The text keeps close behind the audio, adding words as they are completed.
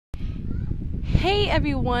Hey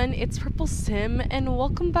everyone, it's Purple Sim and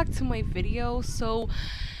welcome back to my video. So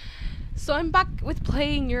I'm back with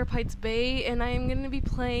playing Euripides Bay and I am going to be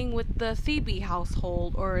playing with the Thebe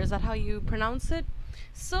household, or is that how you pronounce it?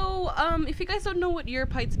 So if you guys don't know what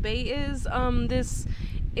Euripides Bay is,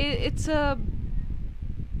 it's a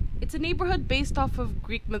neighborhood based off of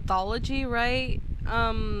Greek mythology, right?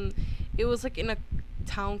 It was like in a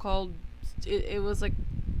town called it was like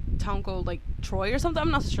town called like Troy or something.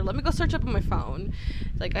 I'm not so sure. Let me go search up on my phone.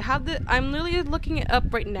 Like I'm literally looking it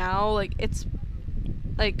up right now. Like it's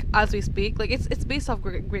like as we speak. Like it's based off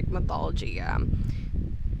Greek mythology. Yeah.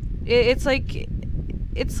 It's like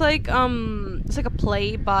a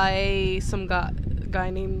play by some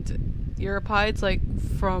guy named Euripides, like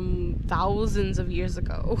from thousands of years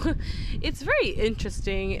ago. It's very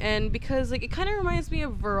interesting, and because like it kind of reminds me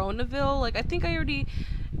of Veronaville. Like I think I already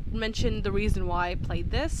mentioned the reason why I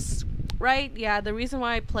played this, right? Yeah, the reason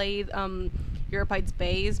why I played Euripides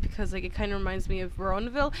Bay is because like it kind of reminds me of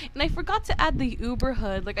Veronaville, and I forgot to add the Uber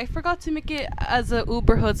hood. Like I forgot to make it as a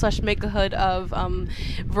Uber hood slash make a hood of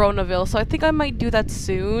Veronaville, so I think I might do that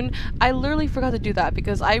soon. I literally forgot to do that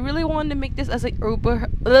because I really wanted to make this as a Uber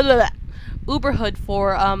hood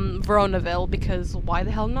for Veronaville, because why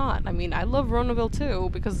the hell not? I mean, I love Veronaville too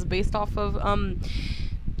because it's based off of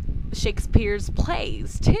Shakespeare's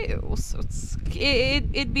plays too, so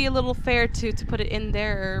it'd be a little fair to put it in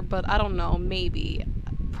there, but I don't know, maybe,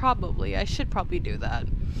 probably, I should probably do that.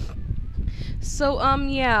 So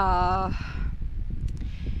yeah,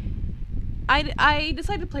 I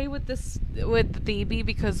decided to play with Thebe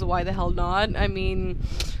because why the hell not? I mean,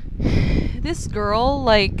 this girl,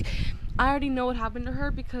 like, I already know what happened to her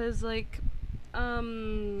because like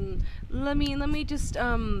let me just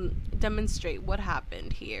demonstrate what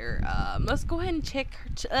happened here. Let's go ahead and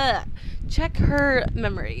check her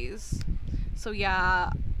memories. So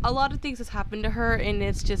yeah, a lot of things has happened to her and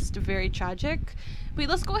it's just very tragic. Wait,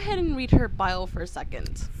 let's go ahead and read her bio for a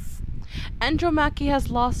second. Andromache has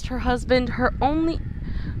lost her husband, her only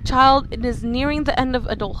child, and is nearing the end of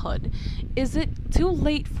adulthood. Is it too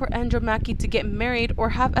late for Andromache to get married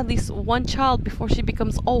or have at least one child before she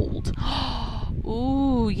becomes old?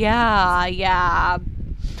 Ooh, yeah.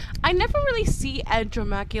 I never really see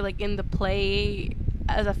Andromache like in the play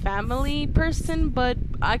as a family person, but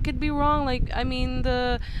I could be wrong. Like, I mean,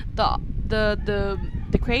 the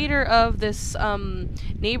creator of this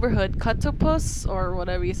neighborhood, Cutopus, or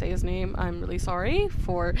whatever you say his name. I'm really sorry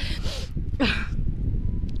for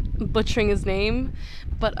butchering his name,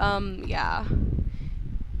 but yeah.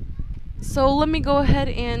 So let me go ahead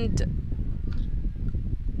and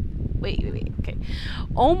wait, okay.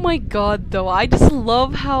 Oh my god, though, I just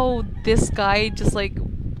love how this guy just like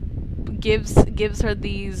gives her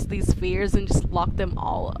these fears and just lock them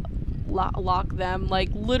like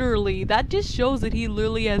literally. That just shows that he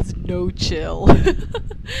literally has no chill.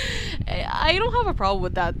 I don't have a problem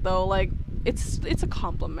with that though. Like it's a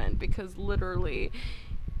compliment because literally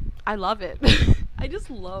I love it. I just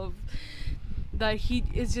love that he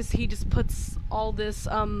just puts all this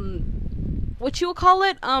what you call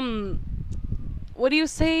it, what do you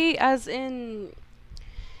say, as in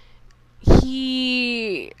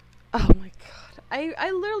he, oh my god,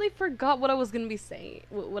 I literally forgot what I was gonna be saying,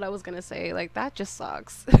 what I was gonna say. Like, that just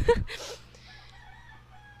sucks.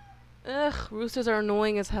 Ugh, roosters are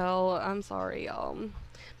annoying as hell. I'm sorry, y'all.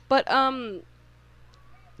 But to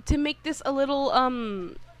make this a little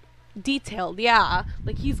detailed, yeah,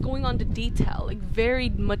 like he's going on to detail, like very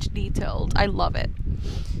much detailed. I love it.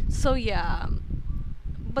 So yeah,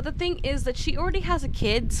 but the thing is that she already has a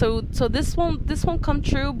kid, so this won't come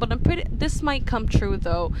true, but this might come true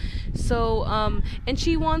though. So and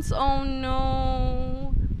she wants, oh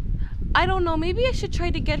no, I don't know, maybe I should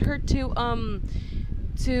try to get her to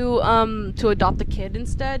adopt a kid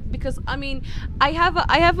instead, because I mean, I have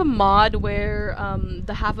a mod where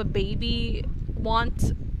the have a baby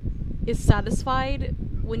want is satisfied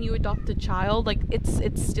when you adopt a child. Like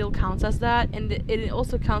it still counts as that, and it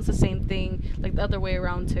also counts the same thing like the other way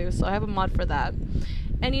around too. So I have a mod for that.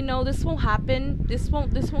 And you know, this won't happen, this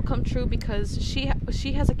won't come true because she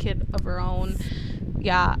has a kid of her own.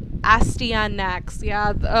 Yeah, Astyanax.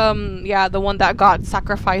 Yeah, yeah, the one that got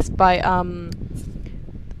sacrificed by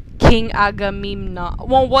King Agamemnon.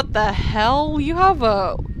 Well, what the hell? You have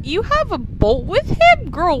a boat with him,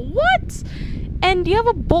 girl? What? And you have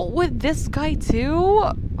a boat with this guy too?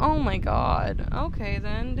 Oh my god. Okay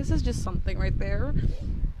then, this is just something right there.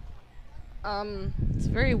 It's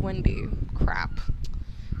very windy. Crap.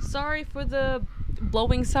 Sorry for the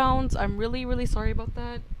blowing sounds. I'm really sorry about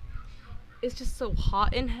that. It's just so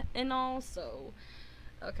hot and all, so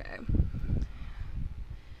okay.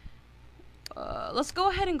 let's go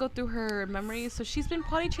ahead and go through her memories. So she's been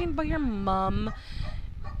potty trained by your mom,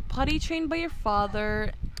 potty trained by your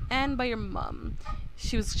father, and by your mom.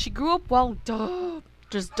 She grew up well. Duh.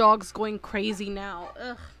 There's dogs going crazy now.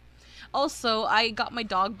 Ugh. Also, I got my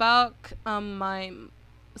dog back. My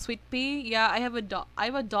Sweet Pea. Yeah, I have a dog. I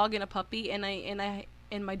have a dog and a puppy, and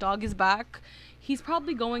my dog is back. He's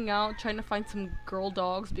probably going out trying to find some girl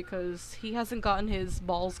dogs because he hasn't gotten his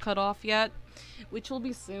balls cut off yet, which will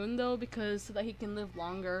be soon though, because so that he can live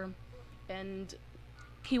longer, and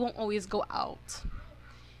he won't always go out.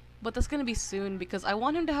 But that's gonna be soon because I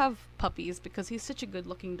want him to have puppies because he's such a good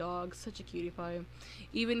looking dog, such a cutie pie.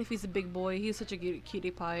 Even if he's a big boy, he's such a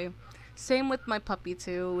cutie pie. Same with my puppy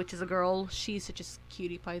too, which is a girl. She's such a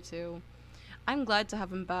cutie pie too. I'm glad to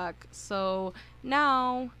have him back. So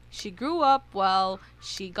now she grew up well.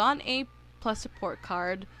 She got an A+ report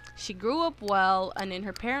card. She grew up well, and then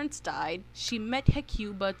her parents died. She met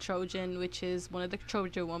Hecuba Trojan, which is one of the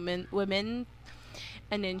Trojan women.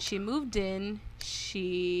 And then she moved in.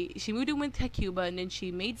 She moved in with Hecuba, and then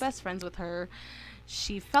she made best friends with her.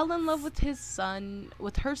 She fell in love with her son,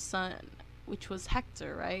 which was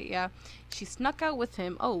Hector, right? Yeah. She snuck out with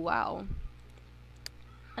him. Oh wow.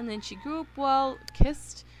 And then she grew up well,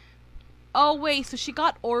 kissed. Oh wait, so she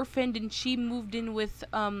got orphaned and she moved in with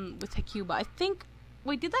Hecuba. I think.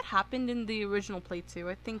 Wait, did that happen in the original play too?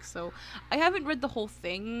 I think so. I haven't read the whole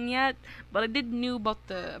thing yet, but I did knew about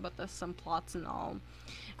the some plots and all.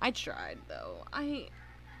 I tried though.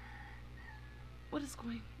 What is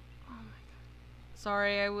going? Oh my god.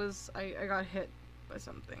 Sorry, I got hit by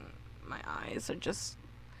something. My eyes are just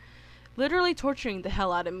literally torturing the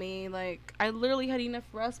hell out of me. Like, I literally had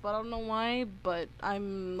enough rest, but I don't know why, but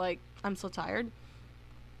I'm so tired.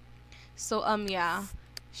 So yeah.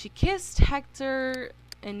 She kissed Hector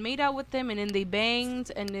and made out with him, and then they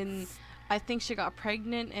banged, and then I think she got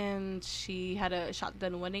pregnant and she had a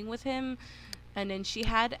shotgun wedding with him, and then she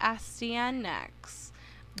had Astyanax.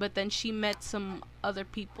 But then she met some other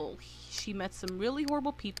people. She met some really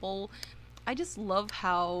horrible people. I just love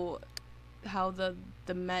how the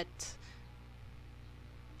Met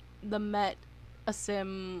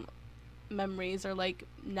Asim memories are like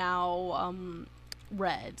now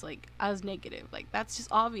read like as negative. Like, that's just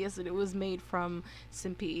obvious that it was made from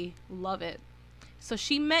Simpy. Love it. So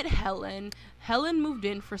she met Helen. Helen moved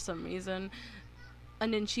in for some reason,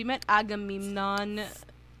 and then she met Agamemnon.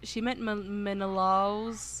 She met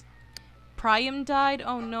Menelaus. Priam died.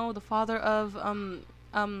 Oh no, the father of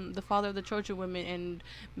the Trojan women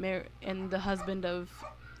and the husband of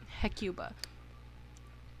Hecuba.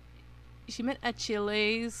 She met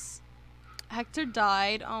Achilles. Hector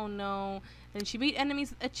died. Oh no. Then she made enemies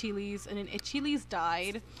with Achilles, and then Achilles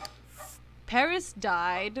died. Paris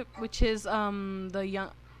died, which is one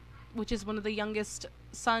of the youngest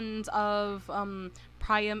sons of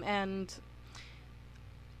Priam and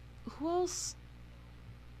who else?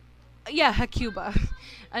 Yeah, Hecuba.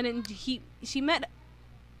 And then she met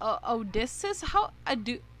Odysseus.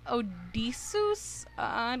 Odysseus?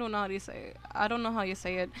 I don't know how you say it. I don't know how you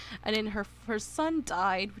say it. And then her son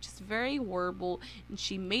died, which is very horrible. And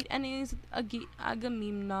she made enemies with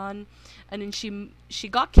Agamemnon. And then she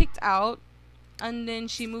got kicked out. And then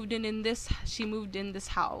she moved in this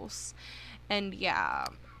house. And yeah.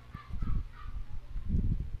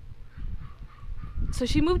 So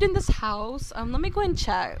she moved in this house. Let me go and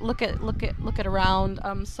check. Look at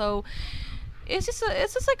around. So it's just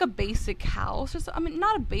like a basic house. I mean,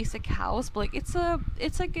 not a basic house, but like it's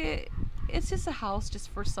just a house just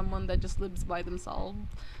for someone that just lives by themselves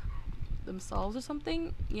or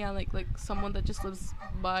something. Yeah, like someone that just lives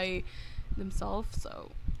by themselves.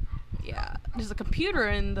 So yeah, there's a computer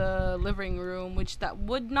in the living room, which that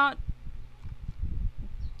would not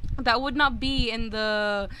be in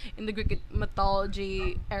the Greek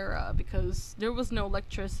mythology era because there was no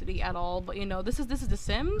electricity at all. But you know, this is The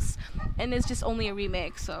Sims, and it's just only a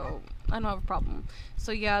remake, so I don't have a problem.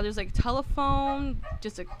 So yeah, there's like telephone,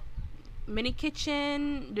 just a mini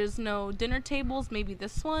kitchen. There's no dinner tables. Maybe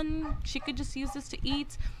this one she could just use this to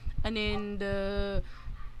eat, and in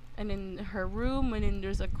her room, and then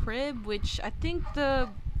there's a crib, which I think the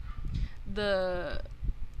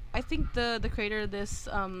creator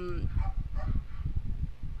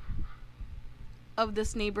of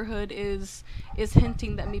this neighborhood is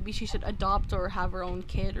hinting that maybe she should adopt or have her own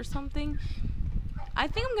kid or something. I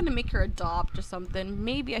think I'm gonna make her adopt or something.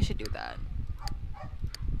 Maybe I should do that.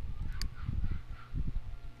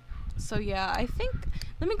 So yeah, I think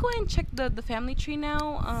let me go ahead and check the family tree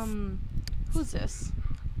now. Who's this?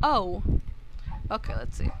 Oh, okay,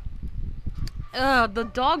 let's see. The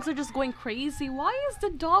dogs are just going crazy. Why is the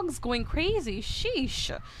dogs going crazy? Sheesh.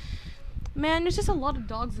 Man, there's just a lot of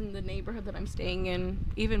dogs in the neighborhood that I'm staying in.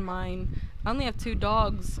 Even mine. I only have 2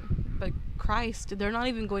 dogs. But Christ, they're not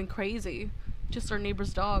even going crazy. Just our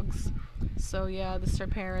neighbor's dogs. So yeah, this is her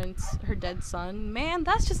parents, her dead son. Man,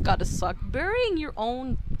 that's just gotta suck. Burying your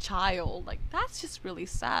own child, like, that's just really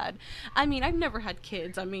sad. I mean, I've never had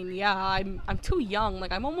kids. I mean, yeah, I'm too young.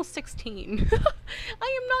 Like, I'm almost 16. I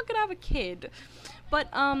am not gonna have a kid. But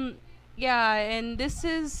yeah, and this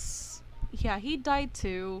is, yeah, he died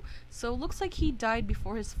too. So looks like he died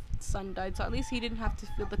before his son died. So at least he didn't have to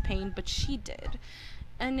feel the pain, but she did.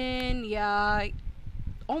 And then yeah.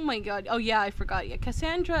 Oh my god. Oh yeah, I forgot. Yeah,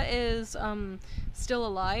 Cassandra is still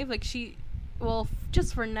alive. Like she, well,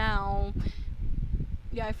 just for now.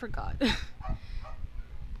 Yeah, I forgot.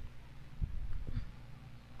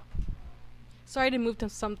 Sorry to move to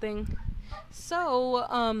something. So,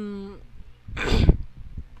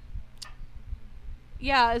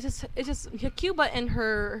 yeah, it's just Cuba and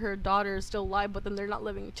her daughter is still alive, but then they're not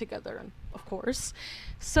living together, of course.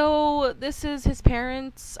 So this is his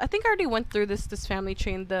parents. I think I already went through this family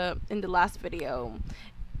tree in the last video.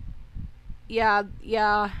 Yeah,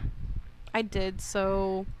 I did.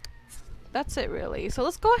 So that's it really. So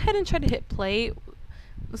let's go ahead and try to hit play.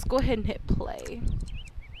 Let's go ahead and hit play.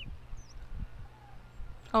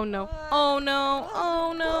 Oh no. Oh no.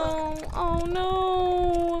 Oh no. Oh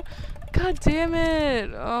no. God damn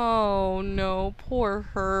it. Oh no. Poor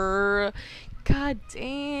her. God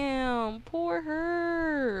damn. Poor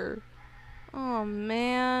her. Oh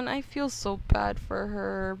man. I feel so bad for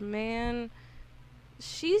her, man.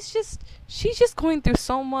 She's just going through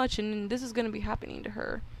so much, and this is gonna be happening to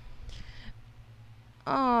her.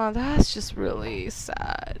 Oh, that's just really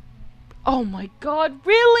sad. Oh my god,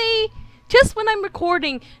 really? Just when I'm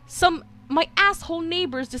recording, my asshole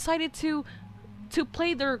neighbors decided to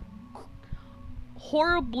play their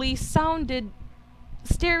horribly sounded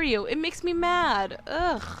stereo. It makes me mad.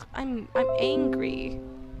 Ugh, I'm angry.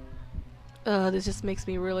 This just makes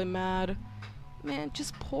me really mad. Man,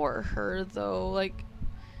 just poor her though. Like,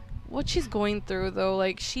 what she's going through though.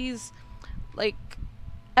 Like, she's like,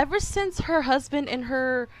 ever since her husband and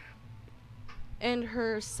her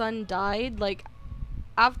son died, like,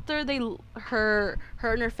 after her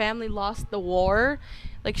and her family lost the war,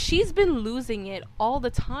 like, she's been losing it all the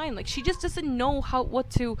time. Like, she just doesn't know what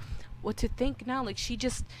to think now. Like, she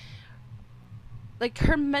just, like,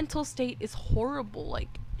 her mental state is horrible.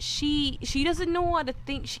 Like, she doesn't know how to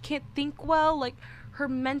think. She can't think well. Like, her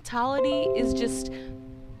mentality is just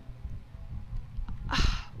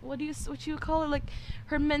what you call it? Like,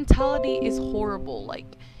 her mentality is horrible.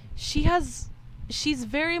 Like, she's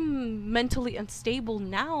very mentally unstable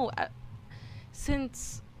now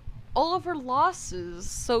since all of her losses,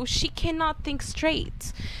 so she cannot think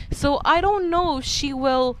straight. So I don't know if she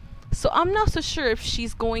will, so I'm not so sure if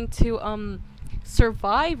she's going to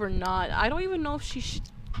survive or not. I don't even know if she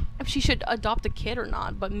should adopt a kid or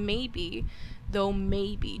not, but maybe, though,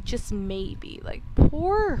 maybe, just maybe. Like,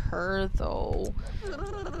 poor her though.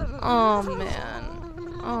 Oh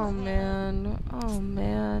man. Oh man. Oh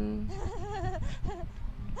man.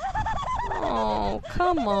 Oh,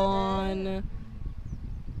 come on.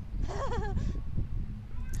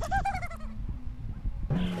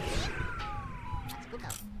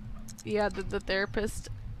 Yeah, the therapist.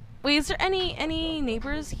 Wait, is there any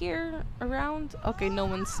neighbors here around? Okay, no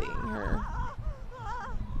one's seeing her.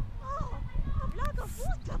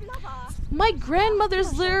 My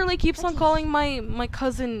grandmother's literally keeps on calling my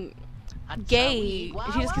cousin gay.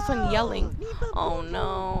 She just keeps on yelling. Oh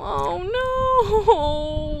no. Oh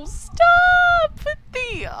no. Stop.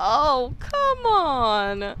 Oh, come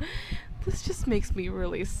on. This just makes me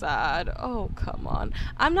really sad. Oh, come on.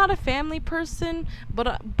 I'm not a family person,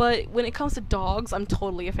 but when it comes to dogs, I'm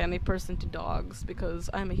totally a family person to dogs because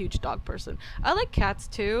I'm a huge dog person. I like cats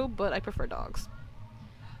too, but I prefer dogs.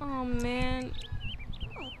 Oh man.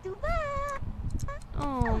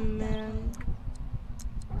 Oh man.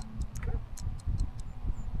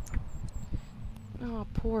 Oh,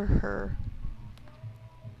 poor her.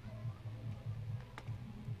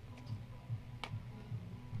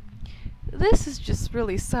 This is just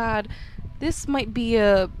really sad. This might be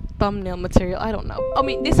a thumbnail material. I don't know. I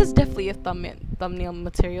mean, this is definitely a thumbnail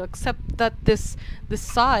material, except that this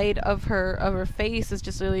side of her face is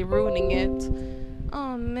just really ruining it.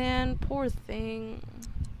 Oh man, poor thing.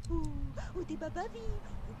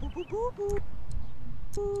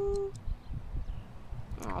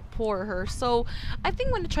 Oh, poor her. So I think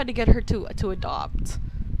I'm gonna try to get her to adopt.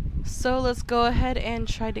 So let's go ahead and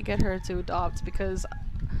try to get her to adopt, because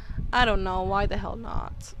I don't know, why the hell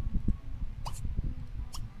not?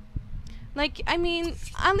 Like, I mean,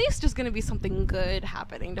 at least there's gonna be something good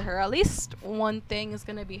happening to her. At least one thing is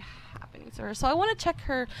gonna be happening to her. So I want to check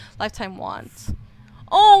her lifetime wants.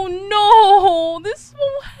 Oh no! This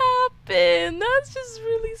won't happen! That's just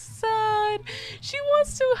really sad. She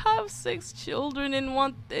wants to have 6 children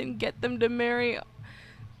and get them to marry.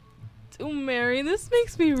 This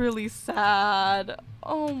makes me really sad.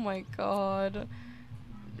 Oh my god.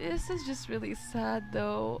 This is just really sad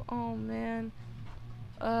though. Oh man.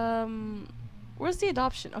 Where's the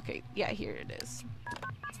adoption? Okay, yeah, here it is.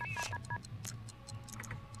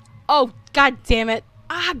 Oh, god damn it.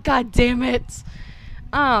 Ah, god damn it.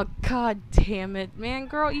 Oh, god damn it. Man,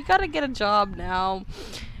 girl, you gotta get a job now.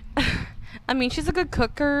 I mean, she's a good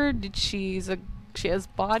cooker. She has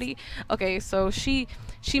body. Okay, so she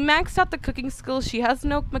maxed out the cooking skill. She has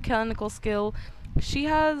no mechanical skill. She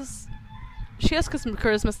has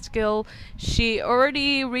charisma skill. She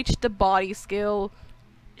already reached the body skill.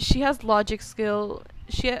 She has logic skill.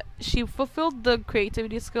 She fulfilled the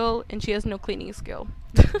creativity skill, and she has no cleaning skill.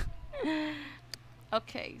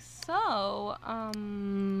 Okay, so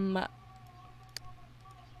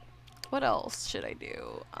what else should I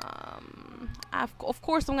do? Of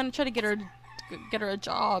course, I'm gonna try to get her a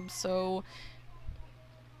job. So,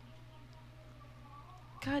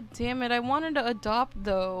 god damn it, I wanted to adopt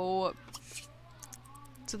though,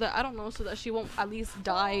 so that I don't know, so that she won't at least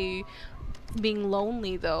die being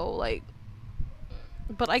lonely though. Like,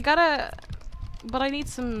 but I gotta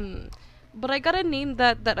name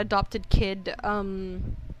that adopted kid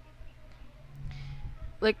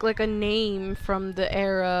like a name from the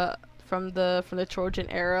era, from the Trojan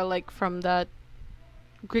era, like from that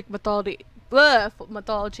Greek mythology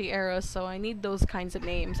era. So I need those kinds of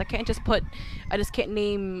names. I just can't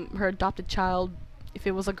name her adopted child. If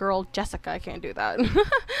it was a girl, Jessica, I can't do that.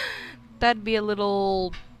 That'd be a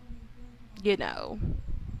little, you know.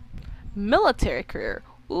 Military career.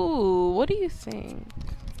 Ooh, what do you think?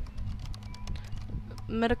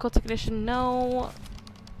 Medical technician, no.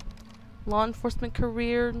 Law enforcement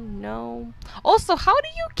career, no. Also, how do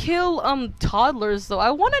you kill toddlers though?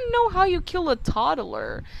 I want to know how you kill a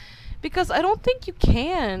toddler, because I don't think you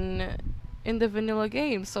can in the vanilla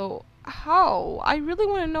game. So how? I really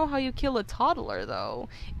want to know how you kill a toddler though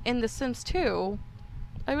in The Sims 2.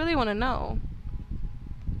 I really want to know.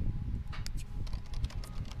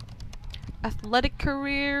 Athletic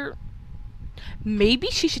career. Maybe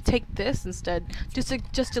she should take this instead,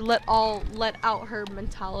 just to let out her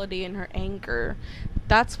mentality and her anger.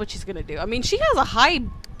 That's what she's gonna do. I mean, she has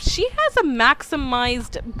a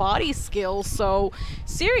maximized body skill, so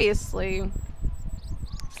seriously.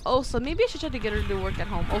 Also, maybe I should try to get her to work at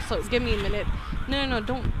home. Also, give me a minute. No,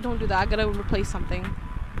 don't do that. I gotta replace something.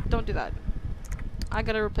 Don't do that. I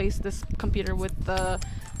gotta replace this computer with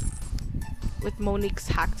Monique's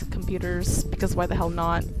hacked computers, because why the hell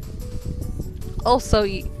not? Also,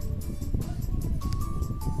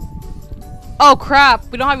 oh crap,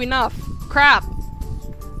 we don't have enough. Crap.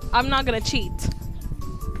 I'm not gonna cheat.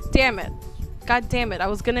 Damn it. God damn it. I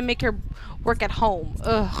was gonna make her work at home.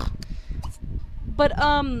 Ugh. But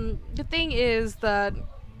the thing is that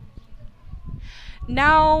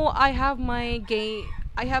now I have my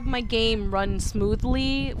game run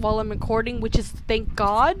smoothly while I'm recording, which is thank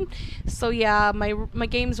God. So yeah, my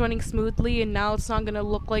game's running smoothly, and now it's not gonna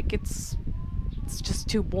look like it's just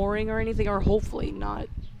too boring or anything, or hopefully not.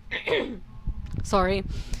 Sorry.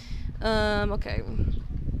 Okay.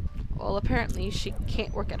 Well, apparently she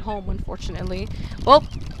can't work at home, unfortunately. Well,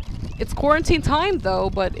 it's quarantine time though,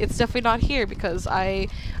 but it's definitely not here, because I'm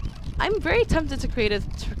very tempted to create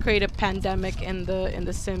a pandemic in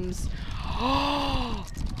the Sims.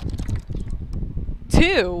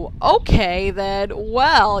 2. Okay then.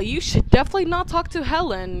 Well, you should definitely not talk to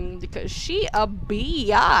Helen, because she a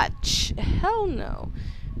biatch. Hell no.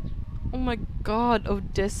 Oh my god,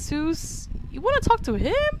 Odysseus. You want to talk to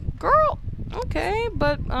him, girl? Okay,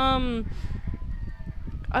 but I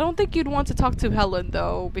don't think you'd want to talk to Helen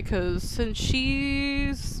though, because since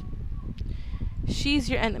she's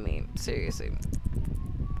your enemy, seriously.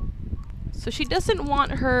 So she doesn't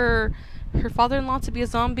want her father-in-law to be a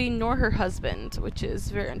zombie, nor her husband, which is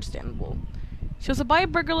very understandable. She was a buy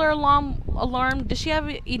burglar alarm. Does she have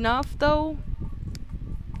enough though?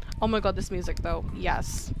 Oh my god, this music though.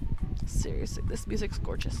 Yes. Seriously, this music's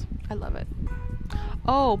gorgeous. I love it.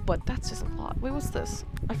 Oh, but that's just a lot. Wait, what's this?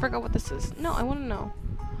 I forgot what this is. No, I want to know.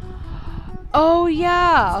 Oh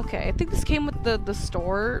yeah. Okay, I think this came with the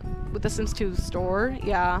store, with the Sims 2 store.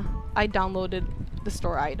 Yeah, I downloaded the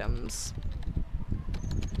store items.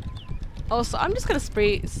 Also, I'm just gonna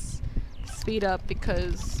speed up,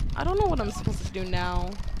 because I don't know what I'm supposed to do now.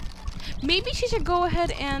 Maybe she should go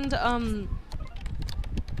ahead and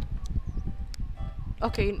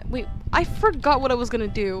okay, wait, I forgot what I was gonna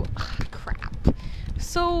do. Ugh, crap.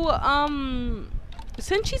 So,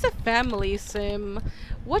 since she's a family sim,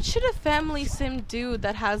 what should a family sim do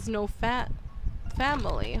that has no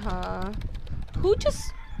family, huh? Who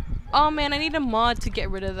just... Oh man, I need a mod to get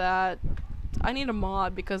rid of that. I need a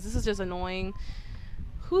mod because this is just annoying.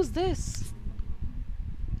 Who's this?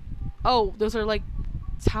 Oh, those are like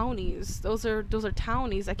townies. Those are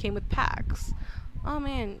townies that came with packs. Oh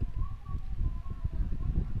man.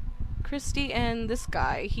 Christy and this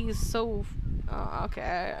guy, he's so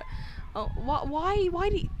okay. Oh, why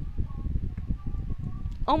do you...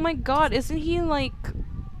 Oh my god, isn't he like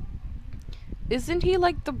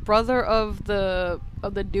the brother of the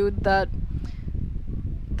dude that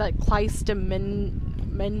Clysta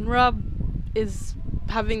Menra is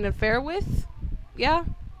having an affair with? Yeah?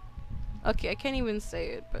 Okay, I can't even say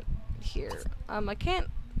it, but here. I can't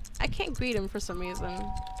greet him for some reason.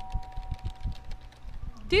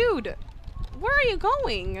 Dude, where are you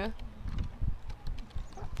going?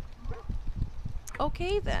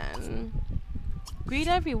 Okay then. Greet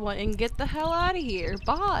everyone and get the hell out of here.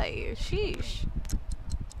 Bye. Sheesh.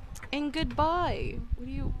 And goodbye. What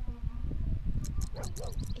do you...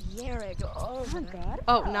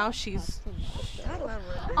 Oh, now she's...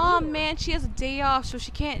 Oh man, she has a day off, so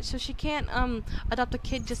she can't adopt a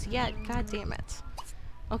kid just yet. God damn it.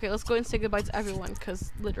 Okay, let's go and say goodbye to everyone,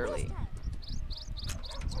 cause literally.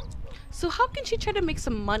 So how can she try to make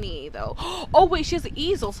some money though? Oh wait, she has an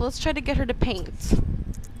easel, so let's try to get her to paint.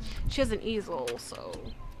 She has an easel, so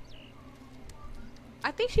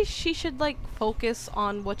I think she should like focus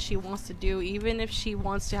on what she wants to do, even if she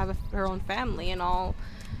wants to have her own family and all.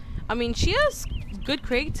 I mean, she has good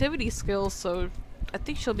creativity skills, so I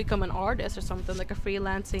think she'll become an artist or something, like a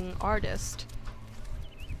freelancing artist.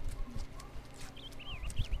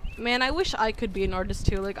 Man, I wish I could be an artist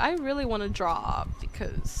too. Like, I really want to draw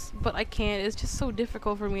but I can't. It's just so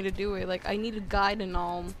difficult for me to do it. Like, I need a guide and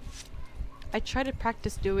all. I try to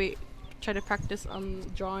practice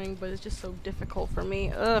drawing, but it's just so difficult for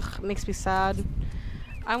me. Ugh, it makes me sad.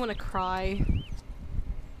 I want to cry.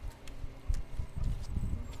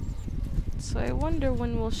 So I wonder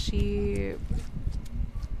when will she...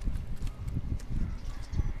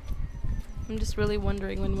 I'm just really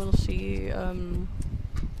wondering when will she,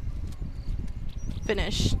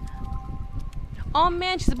 finish. Oh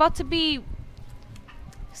man, she's about to be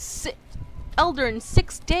elder in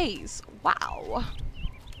 6 days. Wow.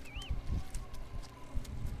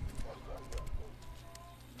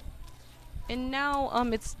 And now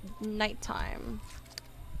it's nighttime.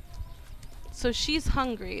 So she's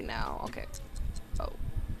hungry now. Okay. Oh.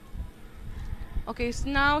 Okay, so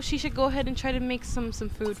now she should go ahead and try to make some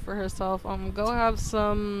food for herself. Go have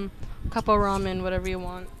some cup of ramen, whatever you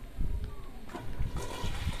want.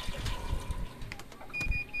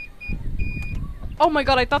 Oh my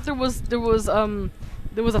god, I thought there was a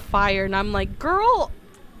fire, and I'm like, girl,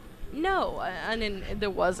 no, and then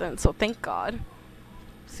there wasn't, so thank god.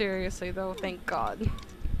 Seriously though, thank god.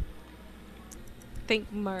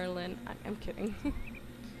 Thank Merlin. I'm kidding.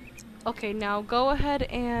 Okay, now go ahead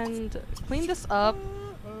and clean this up.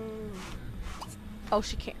 Oh,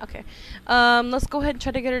 she can't. Okay. Let's go ahead and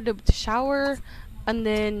try to get her to shower, and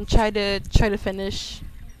then try to finish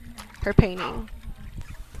her painting.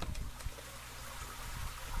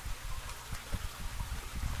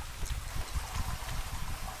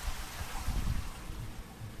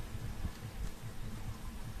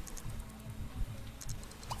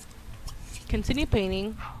 Continue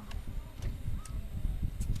painting.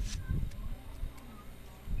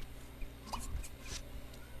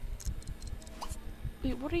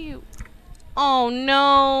 Wait, what are you? Oh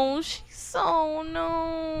no, she's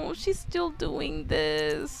still doing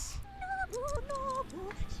this.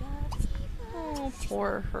 Oh,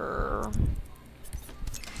 poor her.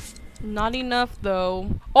 Not enough though.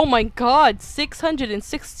 Oh my god,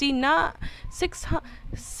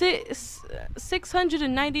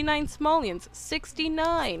 699 simoleons.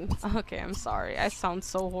 69. Okay, I'm sorry. I sound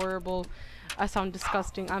so horrible. I sound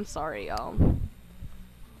disgusting. I'm sorry, y'all.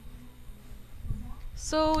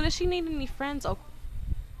 So, does she need any friends? Oh.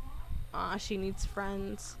 She needs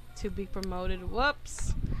friends to be promoted.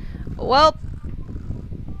 Whoops. Well.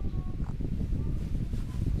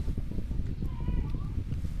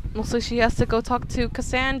 Looks like she has to go talk to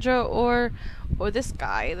Cassandra or this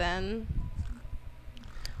guy then.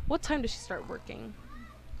 What time does she start working?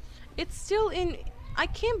 It's still in... I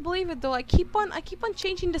can't believe it though. I keep on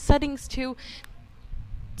changing the settings to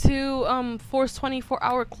to force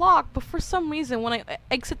 24-hour clock, but for some reason when I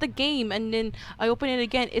exit the game and then I open it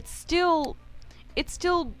again, it's still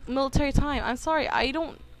military time. I'm sorry, I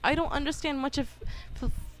don't understand much of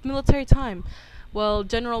military time. Well,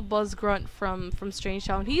 General Buzz Grunt from Strange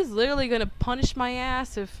Town, he's literally gonna punish my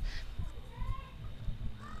ass if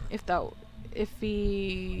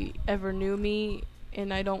he ever knew me,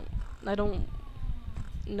 and I don't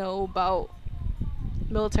know about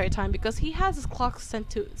military time, because he has his clock set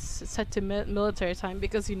to military time,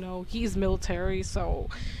 because you know he's military. So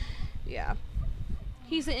yeah,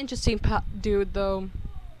 he's an interesting dude though.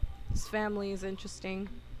 His family is interesting.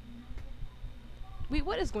 Wait,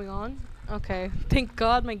 what is going on? Okay, thank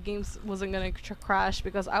God my game wasn't gonna crash,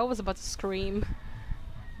 because I was about to scream.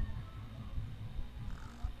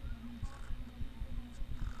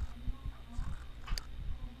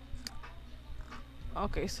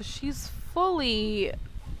 Okay, so she's fully...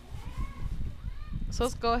 So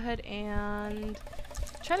let's go ahead and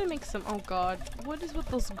try to make some... Oh god, what is with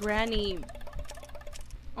those granny...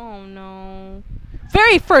 Oh no.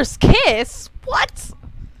 Very first kiss? What?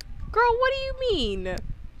 Girl, what do you mean?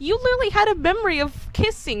 You literally had a memory of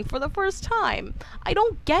kissing for the first time. I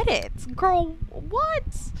don't get it. Girl,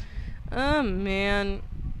 what? Oh man.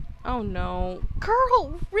 Oh no.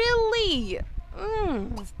 Girl, really?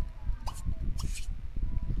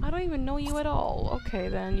 I don't even know you at all. Okay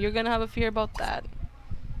then, you're gonna have a fear about that.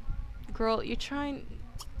 Girl, you're trying...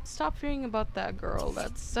 Stop fearing about that, girl.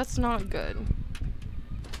 That's not good.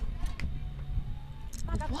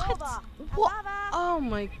 What? What? Oh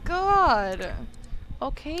my god.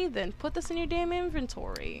 Okay then, put this in your damn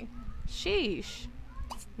inventory. Sheesh.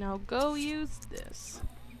 Now go use this.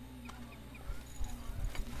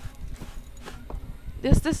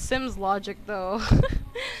 This Sims logic though.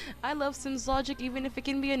 I love Sims logic, even if it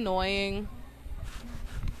can be annoying.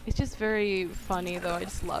 It's just very funny though, I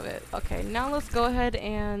just love it. Okay, now let's go ahead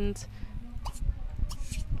and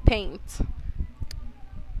paint.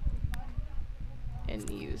 And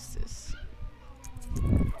use this.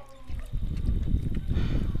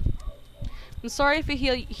 I'm sorry if you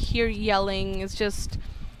hear yelling, it's just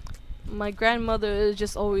my grandmother is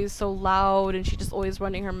just always so loud and she's just always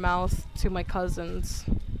running her mouth to my cousins.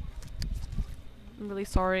 I'm really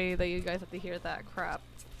sorry that you guys have to hear that crap.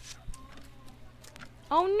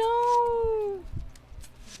 Oh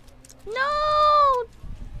no! No!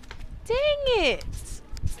 Dang it!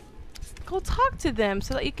 Go talk to them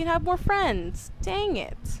so that you can have more friends. Dang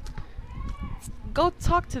it. Go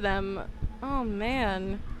talk to them. Oh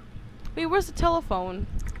man. Wait, where's the telephone?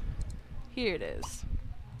 Here it is.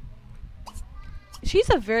 She's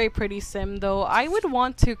a very pretty sim though. I would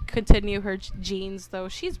want to continue her genes though.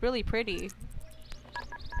 She's really pretty.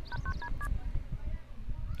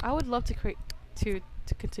 I would love to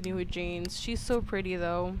continue her genes. She's so pretty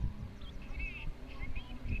though.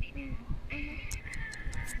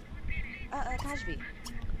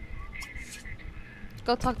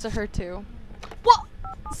 Go talk to her too. What?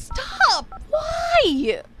 Stop!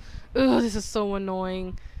 Why? Ugh, this is so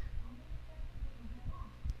annoying.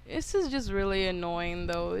 This is just really annoying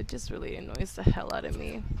though. It just really annoys the hell out of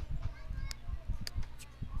me.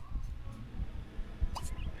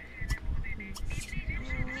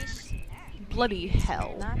 Bloody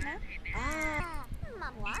hell.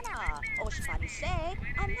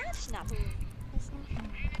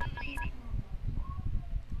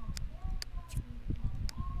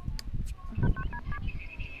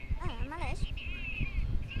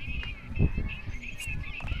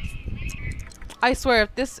 I swear,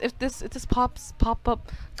 if this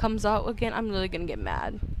pop-up comes out again, I'm really gonna get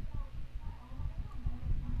mad.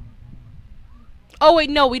 Oh wait,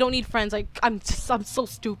 no, we don't need friends. I'm so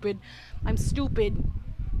stupid. I'm stupid.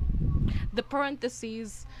 The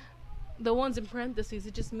parentheses, the ones in parentheses,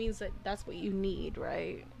 it just means that that's what you need,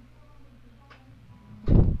 right?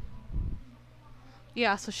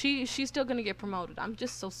 Yeah, so she's still gonna get promoted. I'm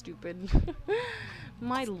just so stupid.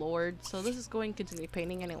 My lord. So this is going to continue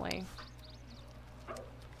painting anyway.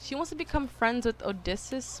 She wants to become friends with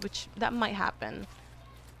Odysseus, which that might happen.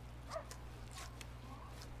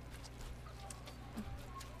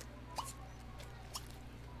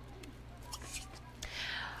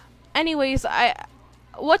 Anyways,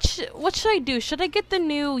 what should I do? Should I get the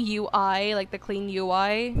new UI, like the clean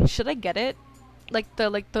UI? Should I get it? Like the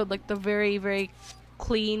very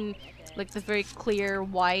clean, like the very clear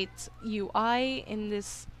white UI in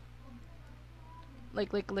this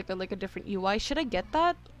like a different UI. Should I get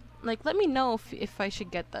that? Like, let me know if I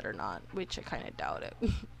should get that or not, which I kind of doubt it.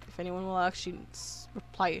 If anyone will actually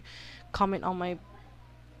comment on my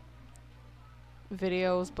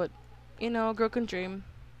videos, but you know, girl can dream.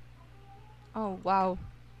 Oh wow,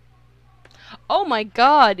 Oh my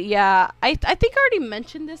god, yeah. I think I already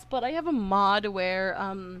mentioned this, but I have a mod where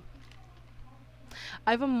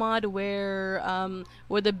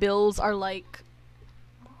where the bills are like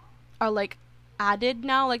added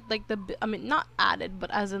now, like I mean not added, but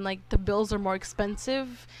as in like the bills are more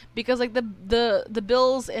expensive because like the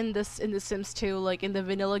bills in the Sims 2, like in the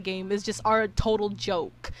vanilla game, is just are a total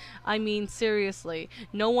joke. I mean seriously,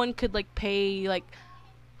 no one could like pay like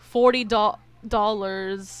 $40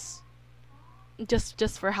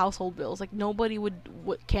 just for household bills. Like nobody would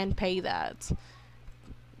can pay that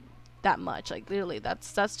much. Like literally,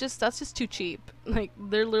 that's just too cheap. Like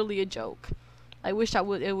they're literally a joke. I wish it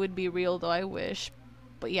would be real though. I wish,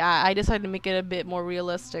 but yeah, I decided to make it a bit more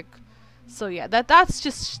realistic. So yeah, that's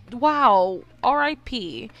just wow.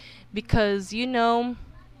 R.I.P. Because you know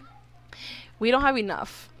we don't have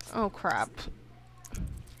enough. Oh crap.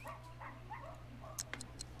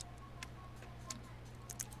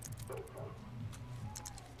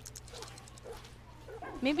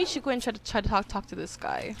 Maybe you should go and try to talk to this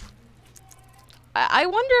guy. I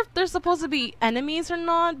wonder if they're supposed to be enemies or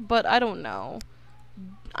not, but I don't know.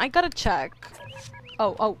 I gotta check.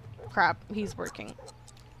 Oh, crap. He's working.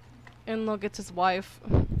 And look, it's his wife.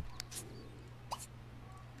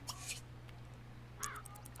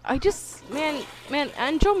 I just, man,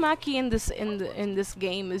 Andromache in this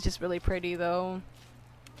game is just really pretty though.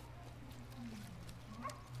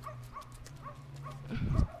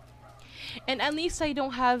 And at least I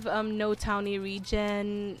don't have no townie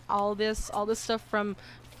regen, all this stuff from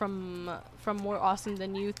More Awesome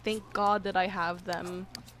Than You. Thank God that I have them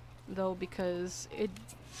though, because it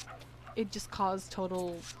just caused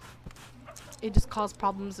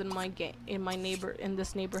problems in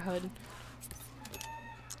this neighborhood.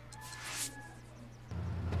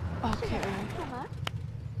 Okay.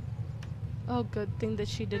 Oh, good thing that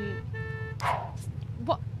she didn't.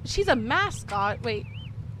 What? She's a mascot. Wait.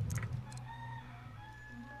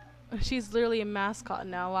 She's literally a mascot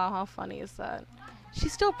now. Wow, how funny is that?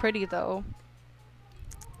 She's still pretty though.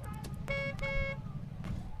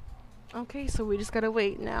 Okay, so we just gotta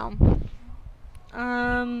wait now.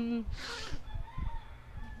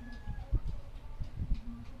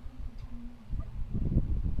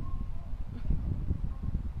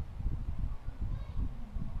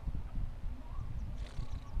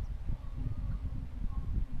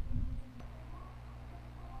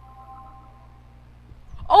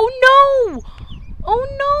 Oh no! Oh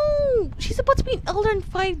no! She's about to be an elder in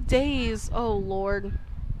 5 days. Oh lord.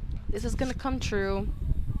 This is gonna come true.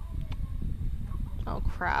 Oh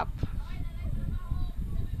crap.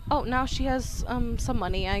 Oh, now she has some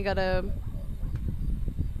money. I gotta...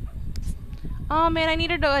 Oh man, I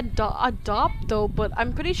need her to adopt though, but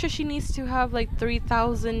I'm pretty sure she needs to have like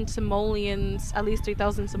 3,000 simoleons. At least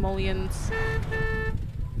 3,000 simoleons.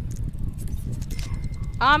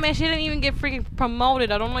 Ah man, she didn't even get freaking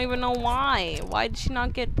promoted. I don't even know why. Why did she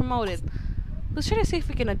not get promoted? Let's try to see if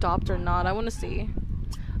we can adopt or not. I want to see.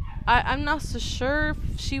 I'm not so sure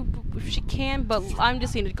if she can, but I'm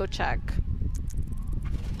just need to go check.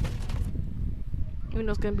 Even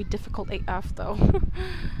though it's gonna be difficult AF though.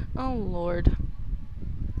 Oh lord.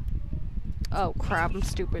 Oh crap, I'm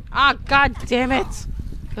stupid. Ah, god damn it!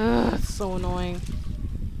 Ugh, it's so annoying.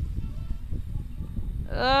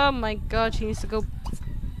 Oh my god, she needs to go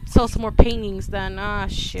sell some more paintings then. Ah,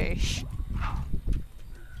 sheesh.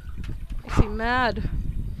 Makes me mad.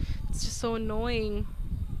 It's just so annoying.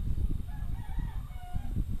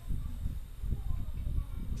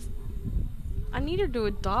 I need her to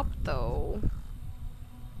adopt though.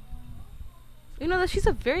 You know that she's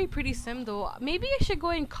a very pretty sim though. Maybe I should go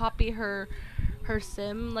and copy her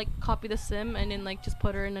sim, like copy the sim and then like just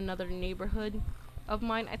put her in another neighborhood of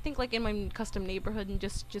mine. I think like in my custom neighborhood, and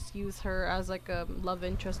just use her as like a love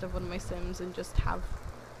interest of one of my sims and just have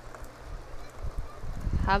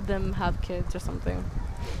them have kids or something.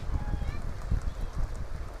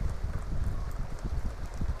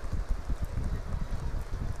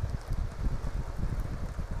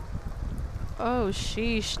 Oh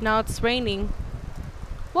sheesh, now it's raining.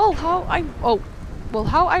 Well,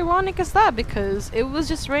 how ironic is that, because it was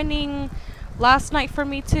just raining last night for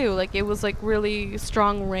me too. Like it was like really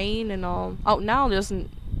strong rain and all. Oh, now there's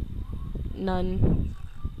none.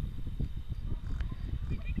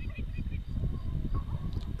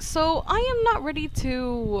 So I am not ready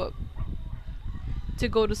to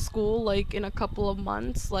go to school like in a couple of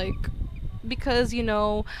months, like because you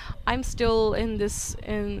know I'm still in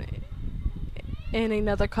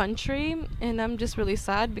another country, and I'm just really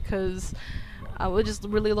sad because I was just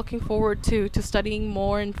really looking forward to studying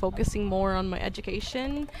more and focusing more on my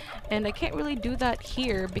education, and I can't really do that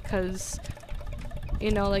here because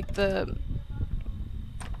you know like the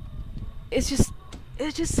it's just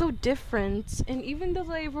so different. And even though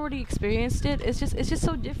I've already experienced it, it's just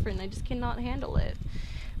so different. I just cannot handle it,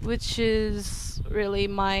 which is really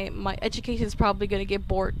my education is probably gonna get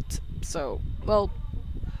bored. So well,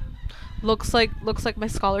 looks like my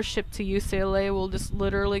scholarship to UCLA will just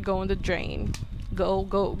literally go in the drain.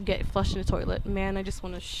 Go get flushed in the toilet. Man, I just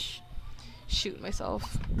want to shoot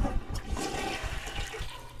myself.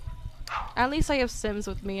 At least I have Sims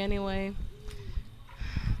with me anyway.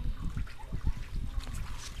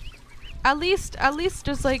 At least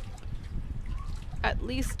there's like, at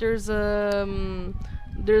least there's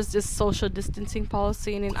this social distancing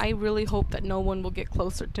policy, and I really hope that no one will get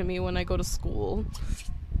closer to me when I go to school,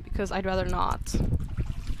 because I'd rather not.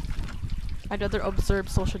 I'd rather observe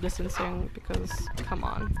social distancing, because come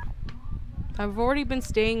on. I've already been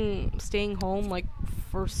staying home like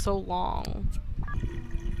for so long.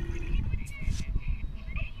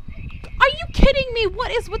 Are you kidding me?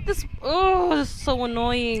 What is with this? Oh, this is so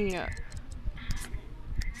annoying.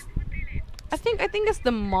 I think it's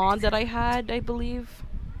the mod that I had, I believe.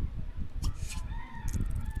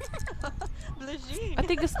 I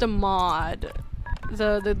think it's the mod.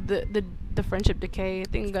 The friendship decay. I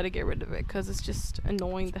think I gotta get rid of it because it's just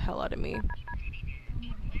annoying the hell out of me.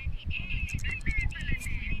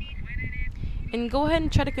 And go ahead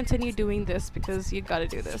and try to continue doing this because you gotta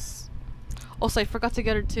do this. Also, I forgot to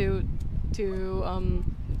get her to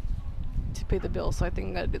pay the bill, so I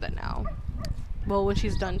think I gotta do that now. Well, when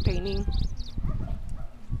she's done painting.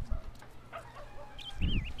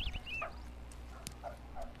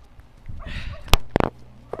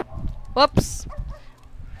 Whoops!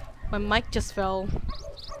 My mic just fell.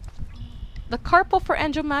 The carpal for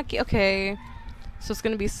Andromache. Okay, so it's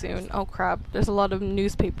gonna be soon. Oh crap! There's a lot of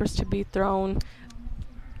newspapers to be thrown.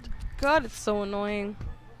 God, it's so annoying.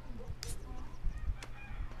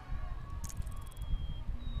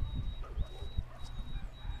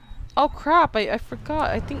 Oh crap! I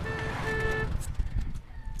forgot. I think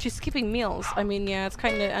she's skipping meals. I mean, yeah, it's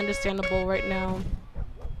kind of understandable right now.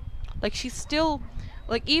 Like she's still.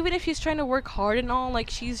 Like even if she's trying to work hard and all, like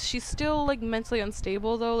she's still like mentally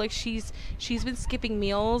unstable though. Like she's been skipping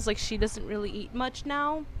meals. Like she doesn't really eat much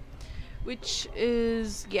now, which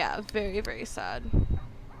is yeah, very very sad.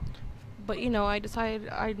 But you know, I decided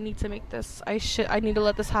I need to make this. I need to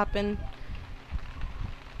let this happen.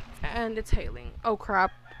 And it's hailing. Oh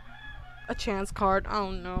crap! A chance card.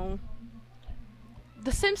 Oh no.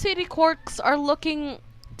 The SimCity Quarks are looking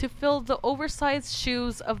to fill the oversized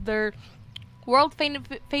shoes of their world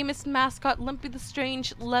famous mascot Limpy the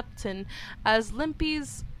Strange Lepton, as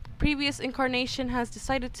Limpy's previous incarnation has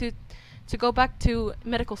decided to go back to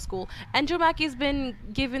medical school. Andromache's been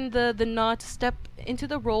given the nod to step into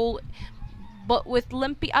the role, but with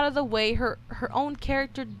Limpy out of the way, her own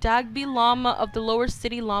character Dagby Llama of the Lower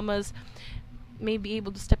City Llamas may be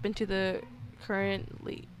able to step into the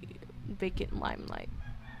currently vacant limelight.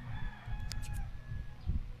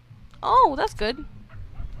 Oh, that's good.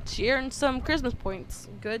 She earned some Christmas points.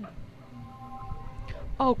 Good.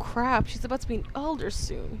 Oh crap, she's about to be an elder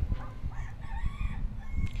soon.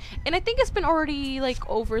 And I think it's been already like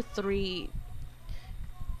over three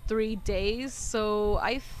days, so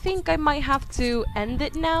I think I might have to end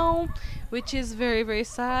it now, which is very very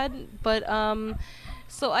sad. But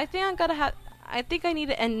so I think I think I need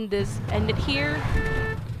to end it here.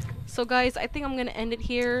 So guys, I think I'm gonna end it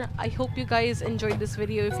here. I hope you guys enjoyed this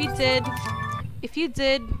video. If you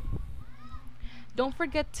did, don't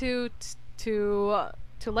forget to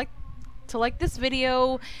like this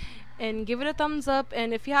video and give it a thumbs up.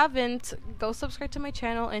 And if you haven't, go subscribe to my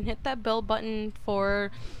channel and hit that bell button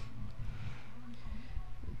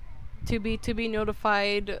to be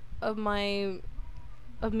notified of me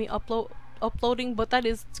uploading. But that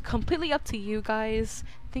is completely up to you guys.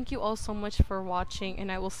 Thank you all so much for watching,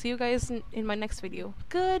 and I will see you guys in my next video.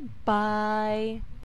 Goodbye.